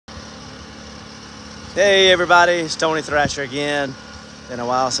Hey everybody, it's Tony Thrasher again. Been a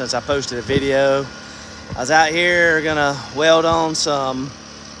while since I posted a video. I was out here gonna weld on some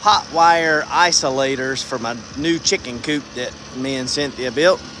hot wire isolators for my new chicken coop that me and Cynthia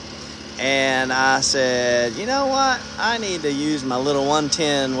built. And I said, you know what? I need to use my little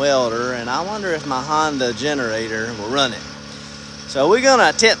 110 welder, and I wonder if my Honda generator will run it. So we're gonna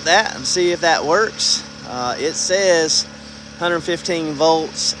attempt that and see if that works. It says 115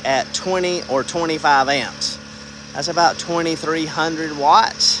 volts at 20 or 25 amps. That's about 2,300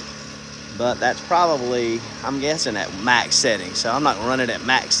 watts, but that's probably, I'm guessing, at max setting. So I'm not gonna run it at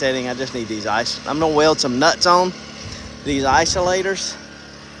max setting. I just need these I'm gonna weld some nuts on these isolators.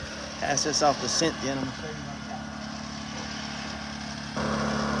 Pass this off to Cynthia and I'm gonna show you what I got.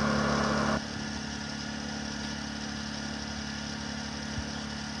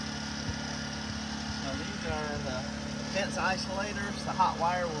 So these are the fence isolators. The hot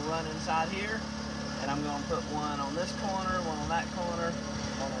wire will run inside here, and I'm going to put one on this corner, one on that corner,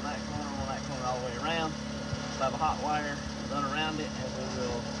 one on that corner, one on that corner, all the way around. We'll have a hot wire run around it, and we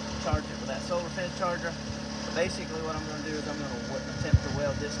will charge it with that solar fence charger. But basically what I'm going to do is I'm going to attempt to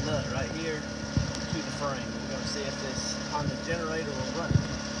weld this nut right here to the frame. We're going to see if this Honda generator will run.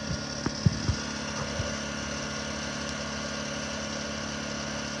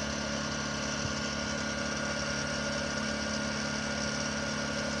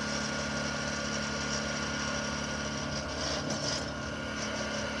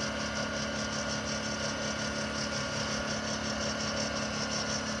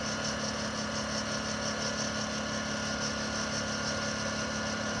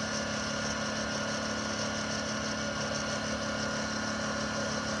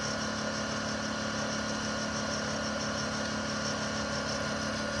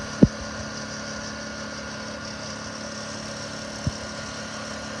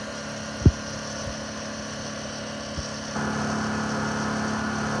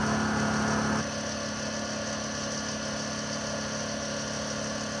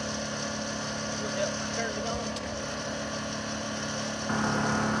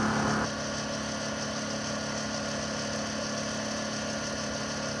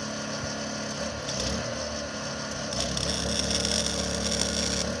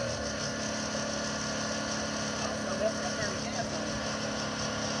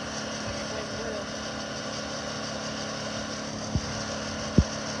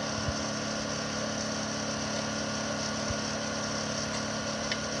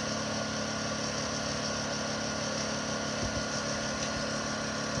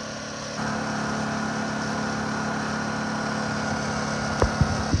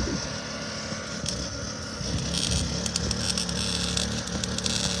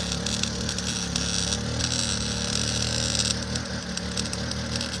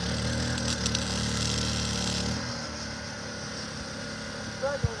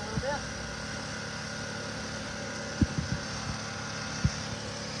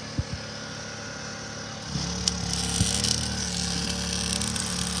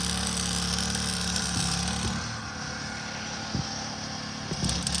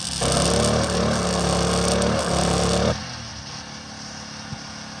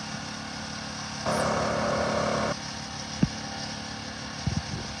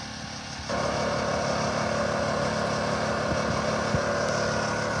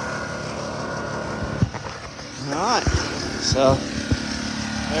 Alright, so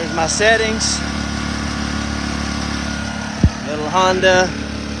there's my settings. Little Honda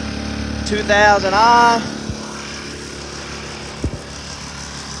 2000i.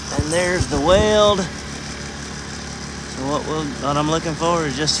 And there's the weld. So what I'm looking for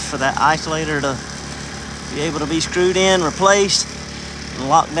is just for that isolator to be able to be screwed in, replaced, and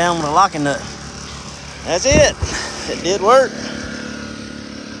locked down with a locking nut. That's it. It did work.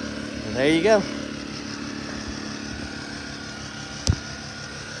 And there you go.